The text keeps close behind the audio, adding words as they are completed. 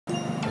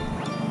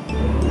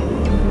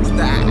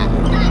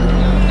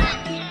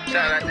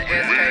Shout out to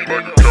SK,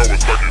 nigga.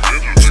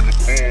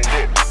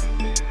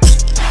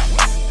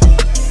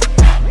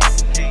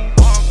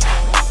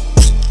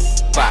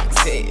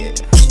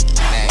 Blockhead,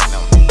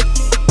 Magnum.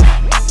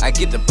 I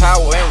get the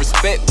power and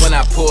respect when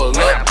I pull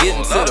up.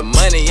 Getting to the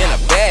money in a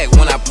bag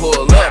when I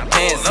pull up.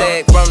 Pants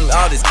sag from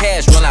all this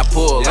cash when I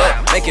pull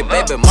up. Make it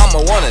baby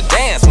mama wanna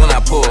dance when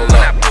I pull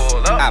up.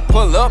 I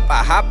pull up,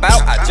 I hop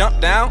out, I jump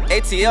down.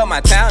 ATL my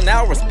town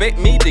now, respect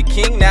me, the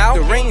king now.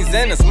 The rings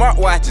and the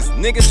smartwatches,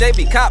 niggas they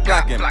be cop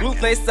blocking. Blue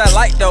faces I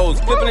like those,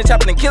 flipping and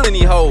chopping and killing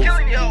these hoes.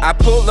 I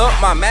pull up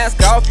my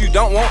mask off, you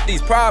don't want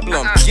these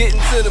problems.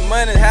 Getting to the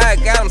money, how I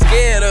got them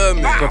scared of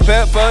me.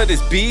 Prepared for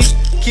this beef,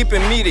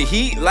 keeping me the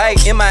heat like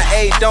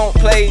MIA. Don't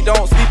play,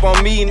 don't sleep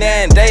on me now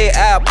and day.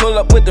 I pull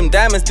up with them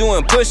diamonds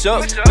doing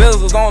push-ups.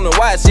 Bills was on the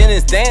watch and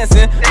it's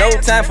dancing. No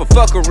time for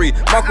fuckery.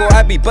 Marco,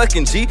 I be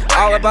bucking G.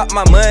 All about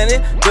my money.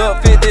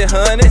 Dub 50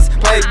 hundreds.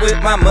 Play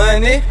with my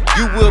money.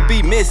 You will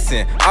be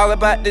missing. All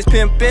about this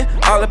pimping.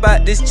 All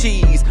about this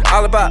cheese.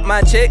 All about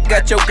my check.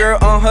 Got your girl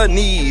on her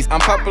knees. I'm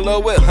popular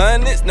with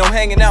hundreds. No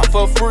hanging out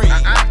for free.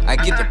 I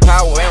get the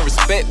power and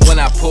respect when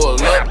I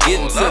pull up.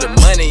 Getting to the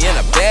money in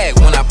a bag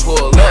when I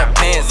pull up.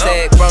 Pants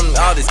sag from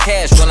all this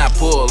cash when I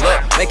pull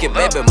up. Make it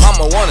baby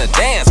mama wanna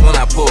dance when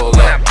I pull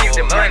up. Keep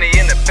the money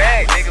in the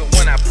bag, nigga,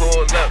 when I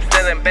pull up.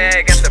 Selling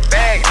bag after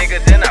bag,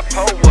 nigga, then I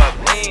pull up.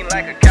 Lean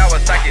like a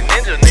Kawasaki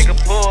ninja, nigga,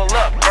 pull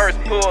up. First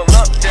pull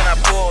up, then I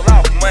pull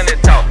off. Money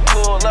talk,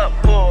 pull up,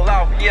 pull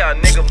off, yeah,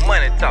 nigga,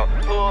 money talk.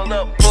 Pull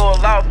up,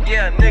 pull off,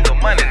 yeah, nigga,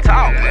 money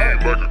talk.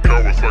 Like a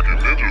Kawasaki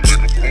ninja,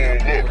 nigga,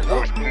 pull up.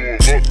 First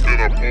pull up, then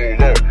I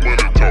pull off.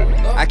 Money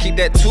talk. I keep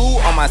that tool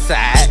on my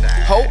side,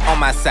 hoe on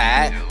my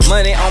side.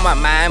 Money on my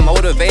mind,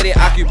 motivated,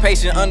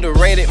 occupation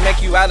underrated.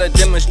 Make you out of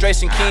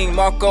demonstration, King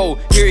Marco.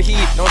 Here he,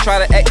 don't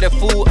try to act a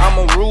fool,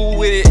 I'ma rule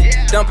with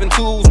it. Dumping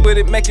tools with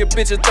it, make your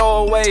bitch a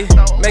throw away.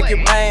 Make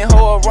your main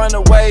hoe run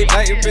away,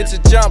 make your bitch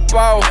a jump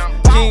off.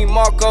 King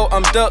Marco,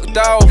 I'm ducked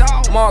off.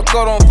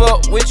 Marco don't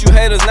fuck with you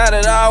haters, not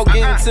at all.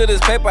 Getting to this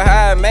paper,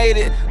 how I made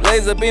it.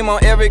 Laser beam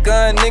on every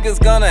gun, niggas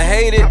gonna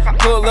hate it.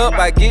 Pull up,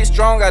 I get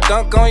strong, I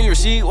dunk on your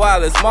sheet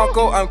wireless.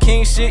 Marco, I'm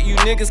king shit, you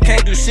niggas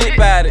can't do shit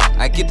about it.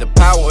 I get the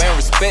power and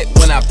respect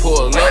when I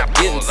pull up.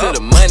 Getting to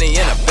the money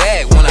in a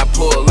bag when I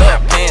pull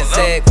up. Pants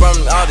sag from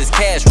all this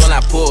cash when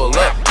I pull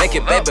up. Make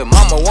it baby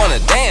mama wanna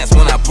dance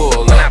when I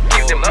pull up.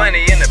 Keep the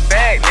money in the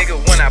bag,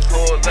 nigga, when I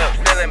pull up.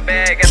 Selling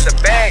bag after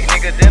bag,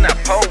 nigga, then I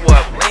pull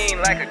up. Lean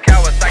like a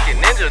Kawasaki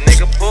ninja,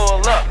 nigga,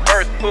 pull up.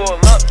 First pull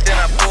up,